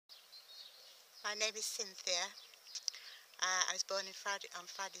My name is Cynthia. I was born on Friday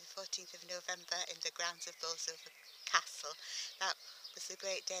the 14th of November in the grounds of Bolsover Castle. That was a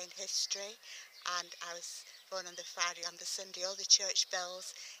great day in history, and I was born on the Friday. On the Sunday, all the church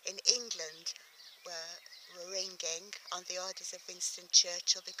bells in England were ringing on the orders of Winston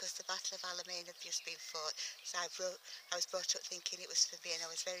Churchill because the Battle of Alamein had just been fought. So I was brought up thinking it was for me, and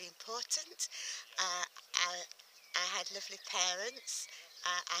I was very important. I had lovely parents.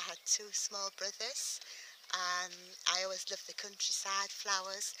 I had two small brothers. I always loved the countryside,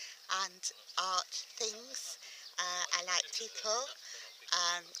 flowers and art things. I like people.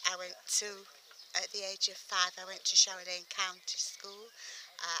 At the age of 5, I went to Lane County School.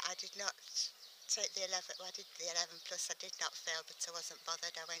 I did not take the 11, well, I did the 11 plus, I did not fail, but I wasn't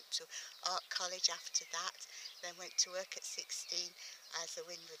bothered. I went to art college after that, then went to work at 16 as a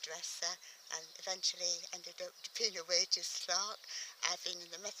window dresser, and eventually ended up being a wages clerk. I've been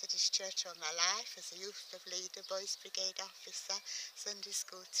in the Methodist Church all my life as a youth club leader, boys brigade officer, Sunday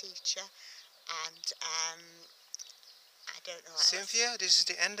school teacher, and I don't know what else. Cynthia, this is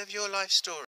the end of your life story.